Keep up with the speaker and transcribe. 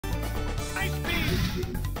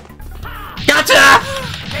Gotcha!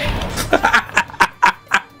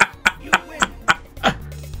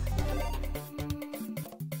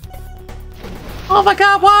 Oh my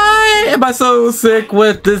god, why am I so sick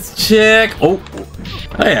with this chick? Oh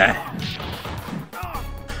yeah.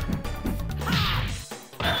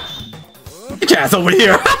 Get your ass over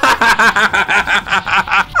here!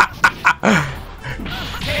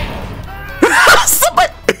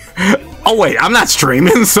 Oh wait, I'm not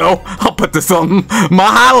streaming, so I'll put this on my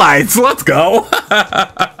highlights. Let's go!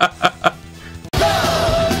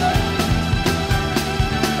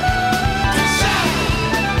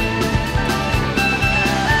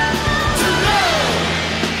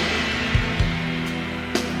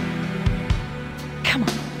 Come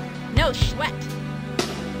on, no sweat.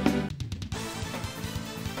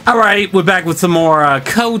 Alright, we're back with some more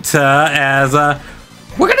COTA as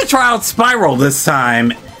we're gonna try out Spiral this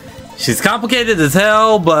time. She's complicated as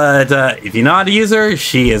hell, but if you know how to use her,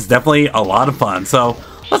 she is definitely a lot of fun. So,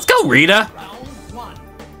 let's go, Rita!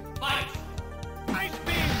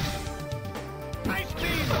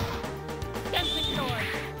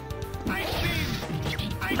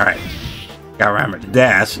 Alright, gotta remember to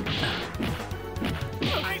dash.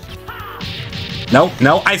 Nope,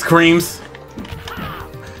 no ice creams.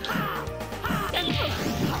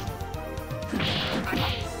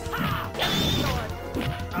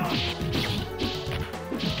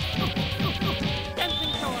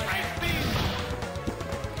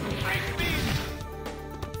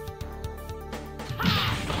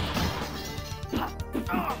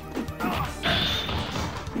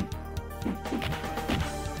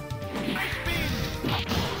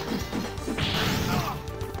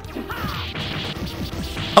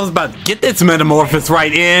 I was about to get this Metamorphosis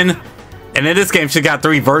right in, and in this game she got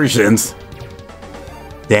 3 versions.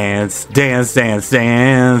 Dance, dance, dance,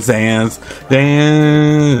 dance, dance,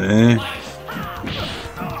 dance.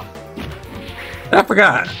 I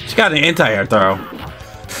forgot, she got an anti-air throw.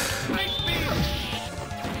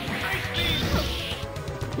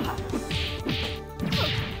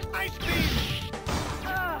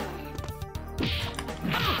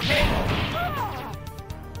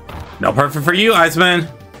 No perfect for you, Iceman.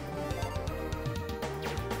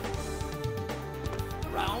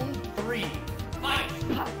 Round 3. Fight.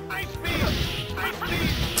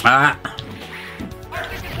 Ah.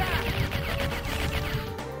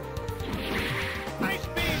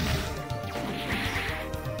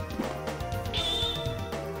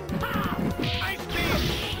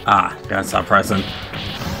 Ah, gotta stop pressing.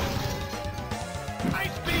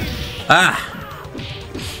 Ah.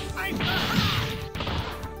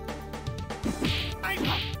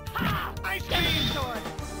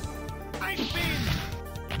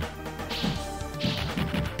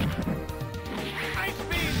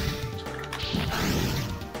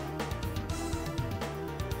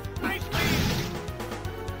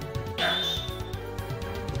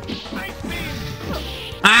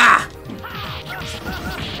 Ah!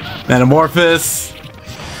 Metamorphosis.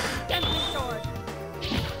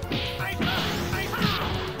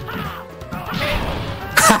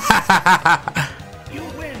 You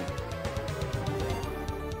win.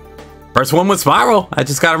 First one with Spiral. I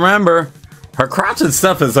just gotta remember. Her crouch and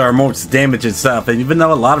stuff is our most damaging stuff, and even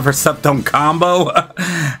though a lot of her stuff don't combo,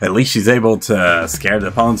 at least she's able to scare the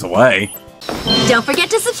opponents away. Don't forget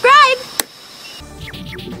to subscribe.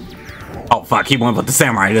 Oh fuck, he went with the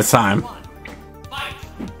samurai this time.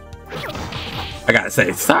 I gotta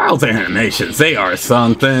say, Styles animations, they are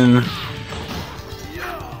something.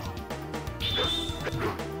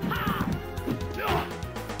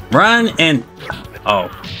 Run and... oh.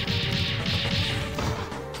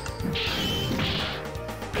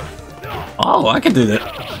 Oh, I can do that.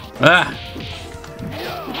 Ah.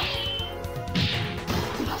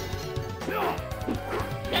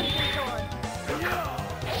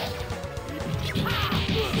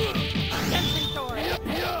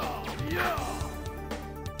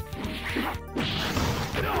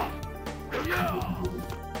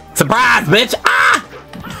 Surprise, bitch! Ah!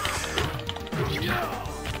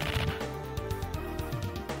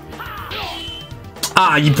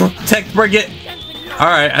 Ah, you protect Bridget.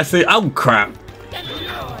 Alright, I see. Oh, crap.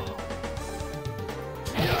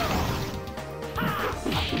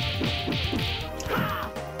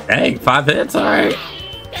 Hey, 5 hits, alright.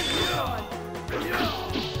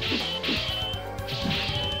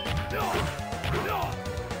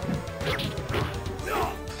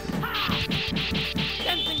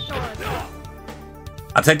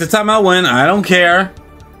 I'll take the time I win. I don't care.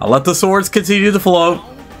 I'll let the swords continue to float.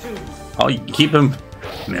 Oh, you can keep him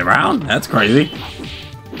mid-round? That's crazy.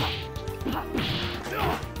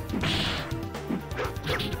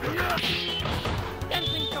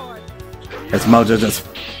 There's Mojo just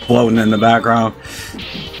floating in the background.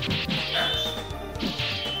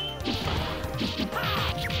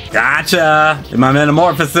 Gotcha! In my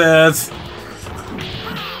metamorphosis!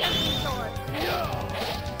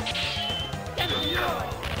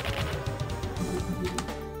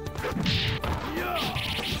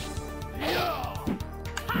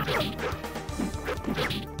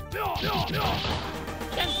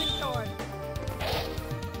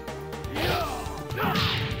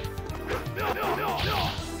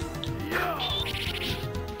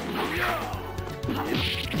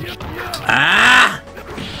 Ah!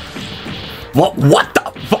 What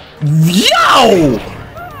the fuck? Yo!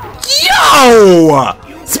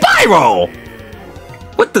 Yo! Spiral!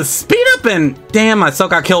 With the speed up and damn, I still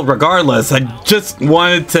got killed regardless. I just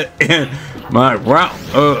wanted to end my round.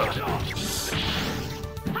 Oh,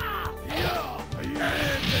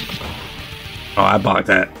 I blocked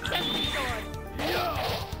that.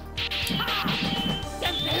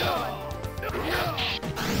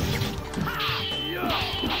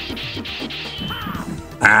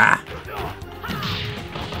 Ah!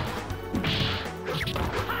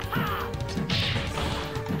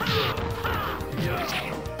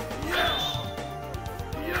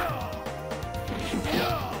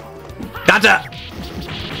 Gotcha!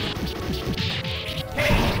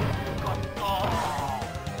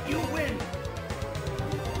 You win.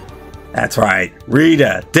 That's right.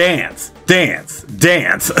 Rita, dance, dance,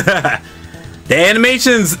 dance. The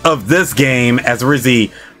animations of this game, as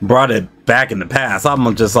Rizzy brought it back in the past,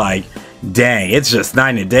 I'm just like, dang, it's just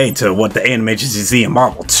night and day to what the animations you see in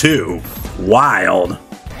Marvel 2. Wild.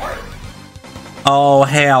 Oh,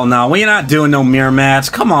 hell no. We're not doing no mirror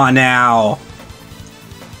match. Come on now.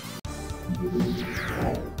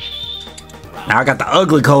 Now I got the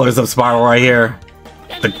ugly colors of Spiral right here.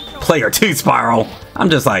 The player 2 Spiral. I'm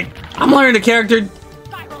just like, I'm learning the character.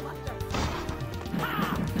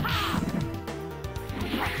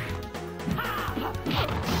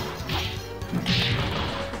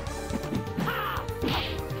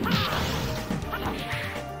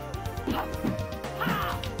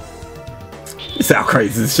 This is how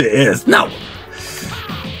crazy this shit is. No!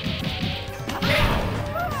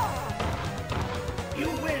 You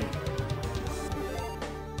win.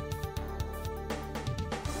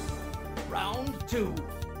 Round 2.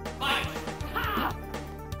 Fight.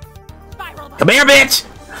 Come here, bitch!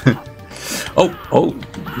 oh,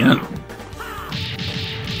 yeah.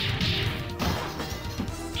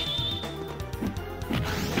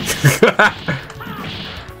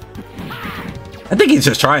 I think he's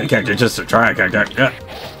just trying a character just to try a character. Yeah.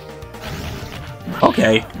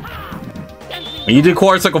 Okay. When you do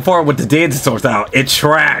quarter circle forward with the dance source out, it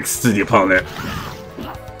tracks to the opponent.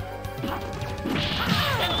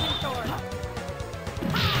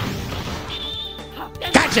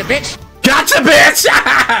 Gotcha, bitch. Gotcha, bitch!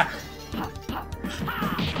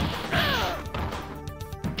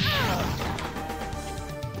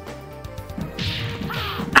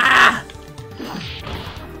 Ah!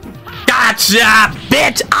 Gotcha,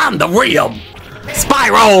 bitch! I'm the real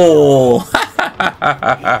Spiral!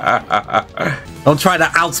 Don't try to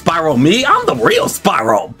out-spiral me. I'm the real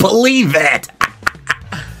Spiral. Believe it!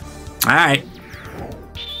 Alright.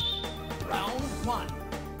 Round 1.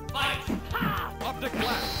 Fight. Up the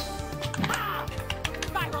glass.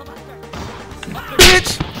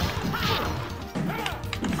 Bitch!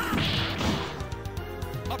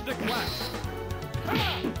 Up the glass.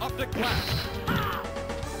 Up the glass.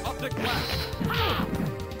 Up the glass.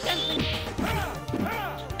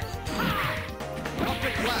 Up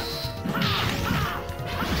the glass.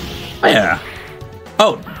 Oh, yeah.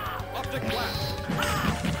 Oh. Up the glass.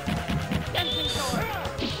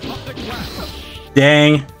 Up the glass.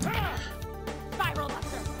 Dang.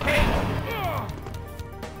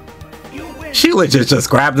 You win. She legit just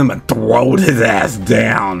grabbed him and throwed his ass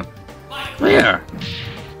down. Where?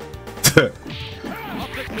 Up the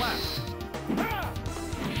glass.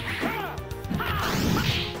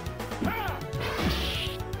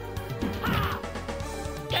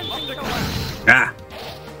 Up the glass. Ah.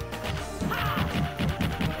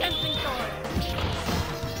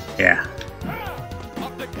 Yeah.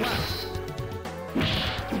 Up the glass.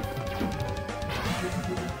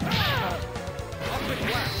 Up the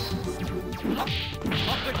glass.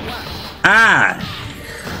 Up the glass. Ah.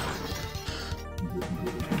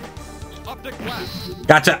 Up the glass.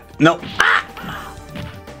 Gotcha. No. Ah.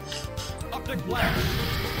 Up the glass.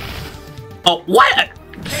 Oh, what?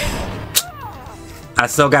 I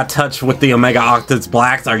still got touched with the Omega Octa's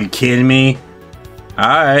Blacks. Are you kidding me?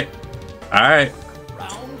 Alright. Alright.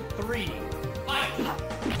 Round 3. Fight.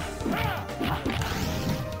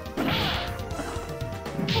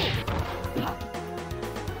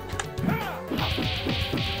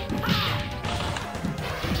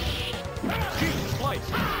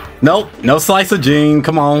 Nope, no slice of Gene.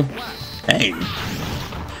 Come on. Hey.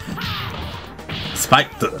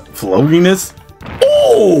 Despite the floatiness.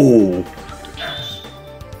 Oh!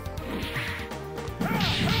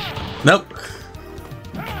 Nope.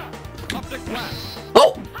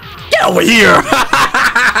 Oh! Get over here!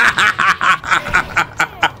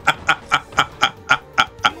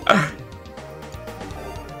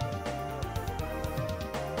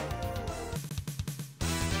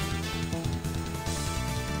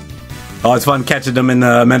 Oh, it's fun catching them in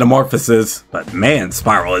the metamorphosis, but man,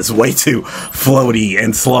 Spiral is way too floaty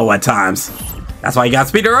and slow at times. That's why you gotta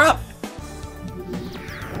speed her up.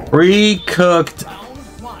 Pre-cooked.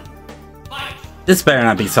 This better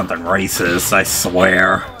not be something racist, I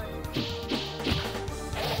swear.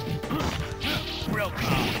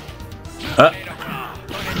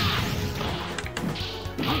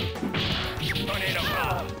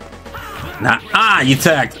 Nah, you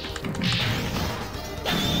tagged.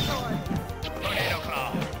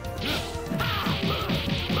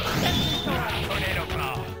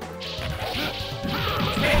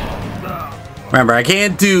 Remember, I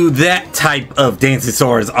can't do that type of dancing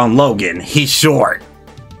swords on Logan. He's short.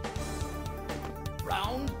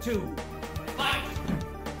 Round 2. Fight.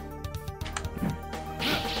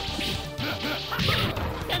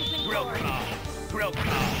 Grill claw. Grill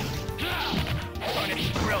claw.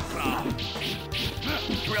 Grill claw.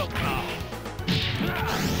 Grill claw.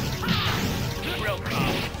 Grill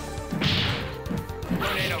claw.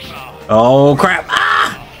 Tornado claw. Oh crap! Ah!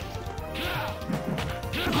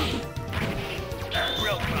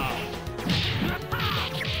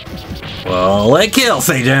 Well, it kills,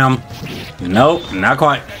 Jam. Nope, not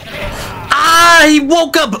quite. Ah, he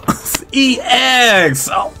woke up. EX.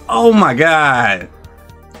 Oh my god.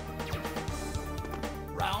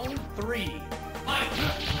 Round 3. Fight.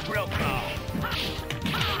 Grill claw.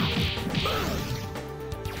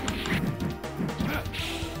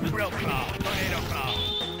 Grill claw. Tornado claw.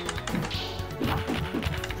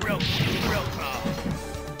 Grill claw.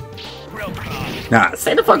 Grill claw. Nah,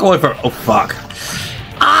 stay the fuck away from. Oh fuck.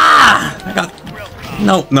 Ah! I got.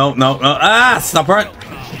 No. Ah! Stop right.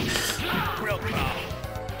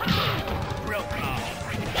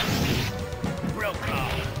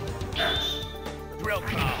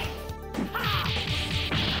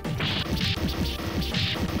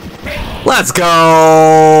 Let's go!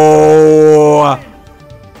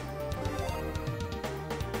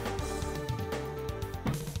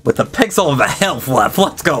 With a pixel of the health left,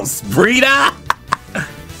 let's go, RITA!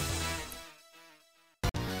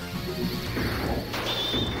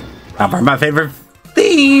 Now for my favorite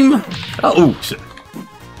theme! Oh, shit.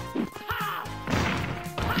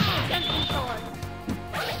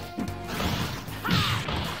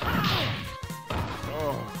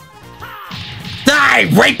 Die,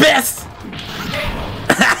 rapist!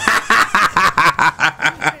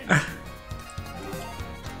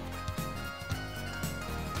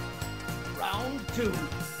 Round 2.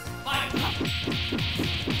 Fight.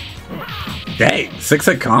 Dang,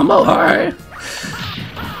 6-hit combo? Alright.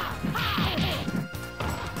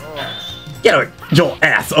 Get your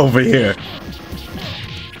ass over here.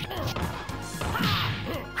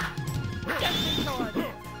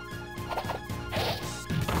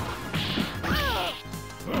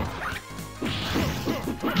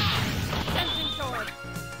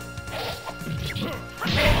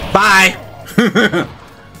 Bye.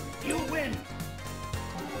 You win.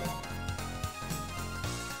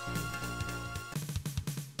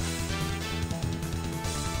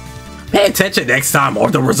 Pay attention next time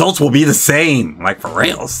or the results will be the same. Like for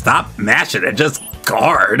real, stop mashing it, just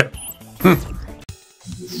guard.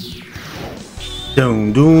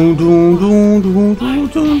 Doom, doom, doom, doom, doom, doom,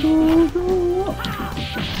 doom, doom.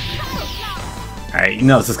 Alright, you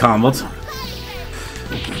know this is combos.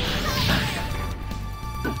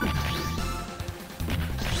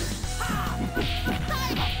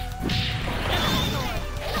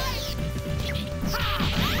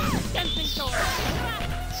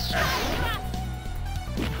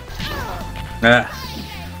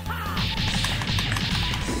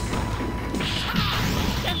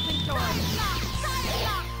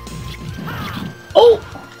 Oh!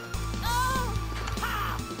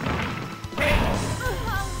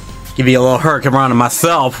 Give you a little hurricane around to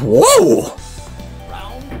myself. Whoa!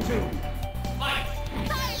 Round 2. Fight.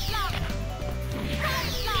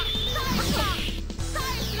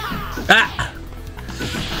 Ah!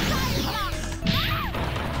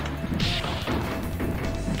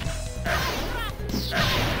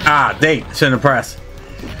 Ah, dang, shouldn't have pressed.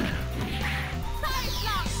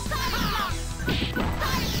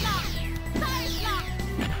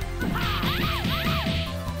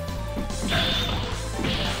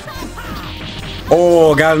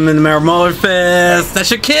 Oh, got him in the Metamorphosis. That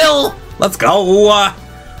should kill. Let's go.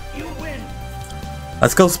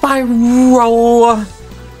 Let's go, Spyro.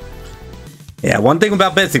 Yeah, one thing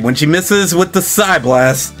about Betsy, when she misses with the Side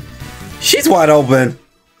Blast, she's wide open.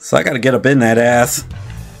 So I gotta get up in that ass.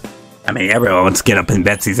 I mean, everyone wants to get up in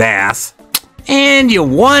Betsy's ass. And you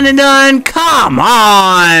one and done. Come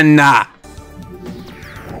on. Round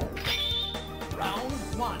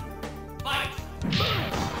one. Fight.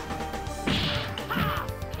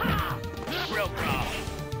 Real brawl.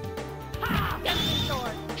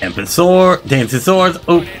 Dancing sword. Dancing swords.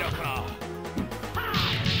 Oh. Tornado claw.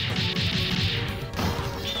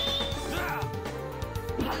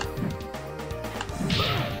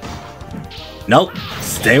 Nope.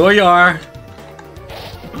 Stay where you are.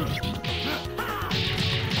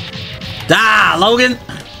 Ah, Logan.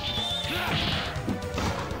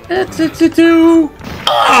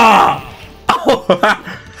 Ah! Oh.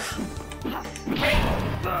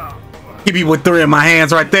 Hit me with 3 in my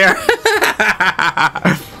hands right there.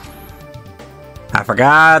 I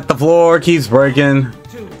forgot the floor keeps breaking.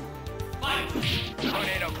 Two. Fight.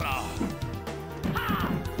 Tornado claw.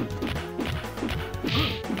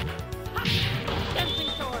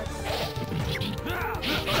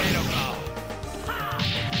 Tornado claw.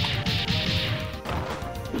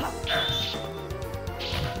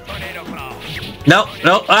 Tornado claw. Nope,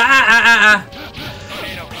 nope. Ah.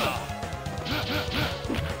 Tornado claw.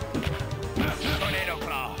 Tornado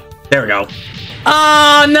claw. There we go.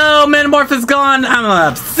 Oh no, Metamorph is gone. I'm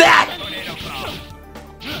upset. Tornado claw.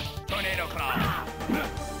 Tornado claw.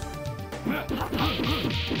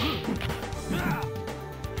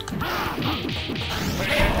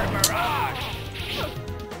 Tornado barrage.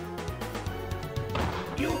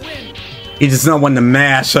 You win. You just know when to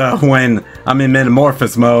mash when I'm in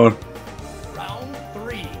Metamorphosis mode. Round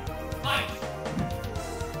 3. Fight.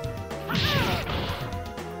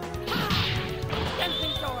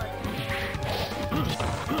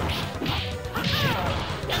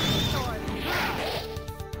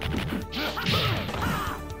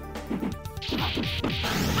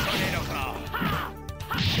 Tornado claw.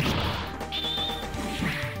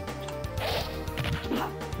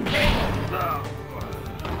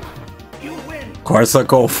 You win. Of course, I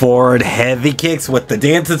go forward heavy kicks with the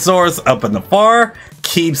dancing swords up in the far.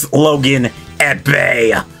 Keeps Logan at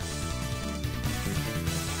bay.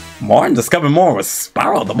 More and discovering more with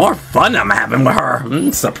Spiral, the more fun I'm having with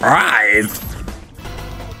her. Surprised.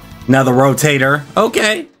 Another rotator.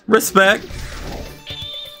 Okay, respect.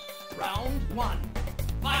 Round 1.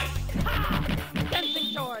 Fight.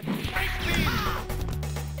 Dancing sword. Ice beam.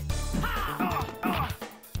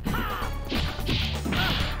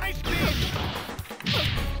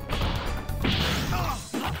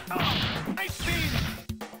 Ice beam.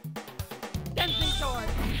 Dancing sword.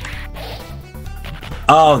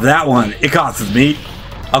 Oh, that one. It costs meat.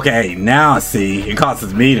 Okay, now I see. It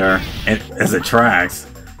costs meter as it tracks.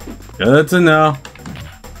 Good to know.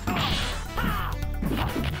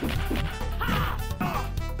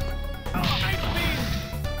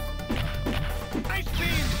 Ice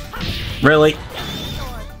beam. Really?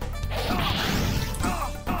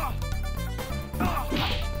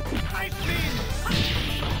 Ice beam.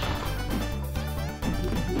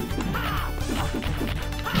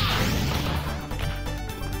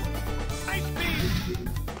 Ice beam.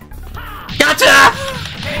 Gotcha!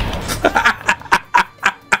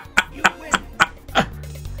 You win.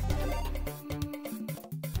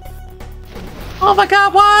 Oh my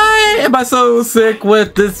god, why am I so sick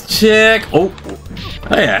with this chick? Oh,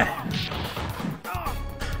 yeah.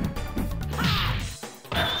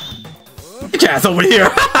 Get your ass over here.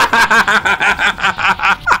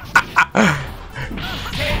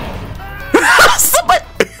 Somebody...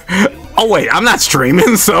 Oh wait, I'm not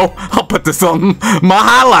streaming, so I'll put this on my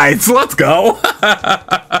highlights. Let's go.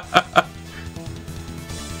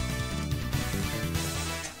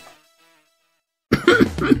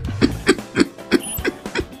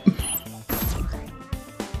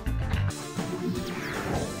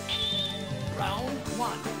 Round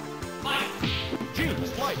 1. Fight. Gene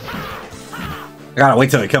slice. I gotta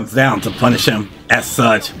wait till he comes down to punish him as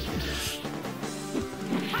such.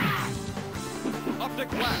 Optic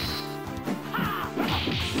blast.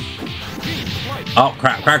 Gene slice. Oh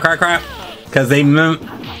crap, crap, crap, crap. Cause they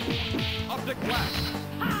Optic blast.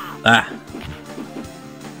 ah.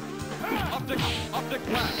 Optic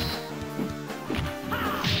blast.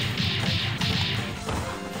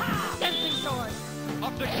 Dancing sword.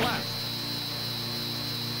 Optic blast.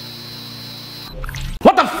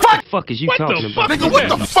 What the fuck? Fuck is you talking about? Nigga, what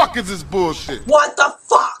the fuck is this bullshit?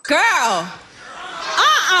 Girl.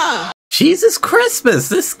 Jesus Christmas,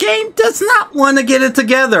 this game does not want to get it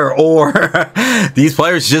together, or these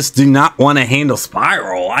players just do not want to handle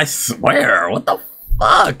Spiral. I swear, what the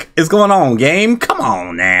fuck is going on, game? Come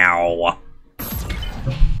on now.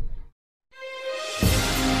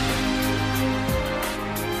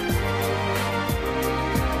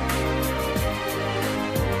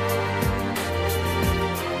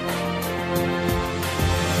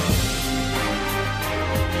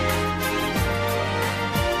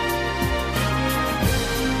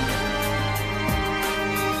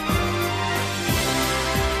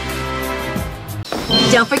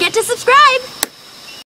 Don't forget to subscribe!